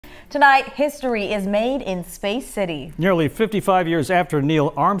Tonight, history is made in Space City. Nearly 55 years after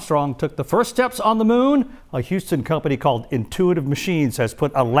Neil Armstrong took the first steps on the moon, a Houston company called Intuitive Machines has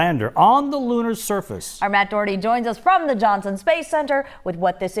put a lander on the lunar surface. Our Matt Doherty joins us from the Johnson Space Center with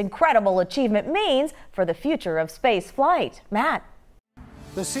what this incredible achievement means for the future of space flight. Matt.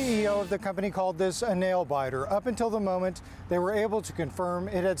 The CEO of the company called this a nail-biter up until the moment they were able to confirm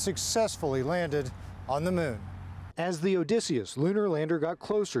it had successfully landed on the moon. As the Odysseus lunar lander got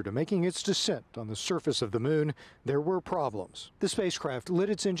closer to making its descent on the surface of the moon, there were problems. The spacecraft lit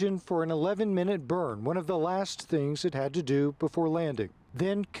its engine for an 11-minute burn, one of the last things it had to do before landing.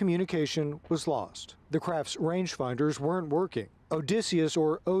 Then communication was lost. The craft's rangefinders weren't working. Odysseus,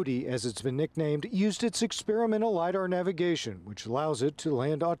 or Odie as it's been nicknamed, used its experimental LiDAR navigation, which allows it to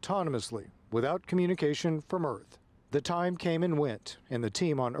land autonomously without communication from Earth. The time came and went, and the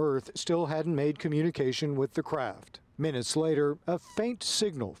team on Earth still hadn't made communication with the craft. Minutes later, a faint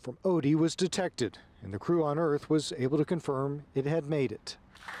signal from Odie was detected, and the crew on Earth was able to confirm it had made it.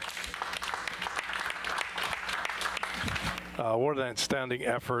 What an outstanding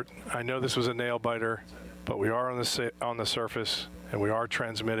effort. I know this was a nail-biter, but we are on the surface, and we are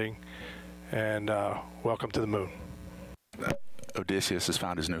transmitting, and welcome to the moon. Odysseus has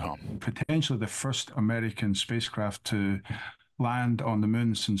found his new home. Potentially the first American spacecraft to land on the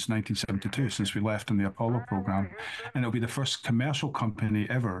moon since 1972, since we left in the Apollo program, and it'll be the first commercial company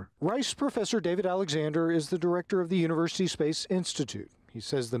ever. Rice professor David Alexander is the director of the University Space Institute. He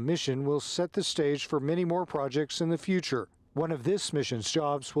says the mission will set the stage for many more projects in the future. One of this mission's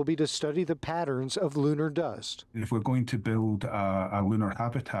jobs will be to study the patterns of lunar dust. If we're going to build a lunar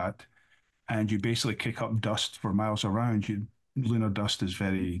habitat and you basically kick up dust for miles around, lunar dust is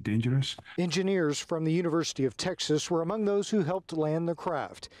very dangerous. Engineers from the University of Texas were among those who helped land the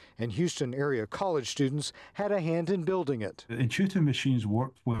craft, and Houston area college students had a hand in building it. Intuitive Machines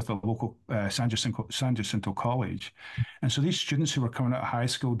worked with a local San Jacinto College, and so these students who were coming out of high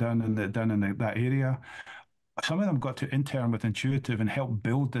school down in that area, some of them got to intern with Intuitive and help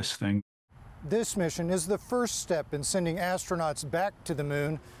build this thing. This mission is the first step in sending astronauts back to the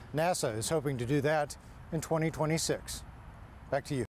moon. NASA is hoping to do that in 2026. Back to you.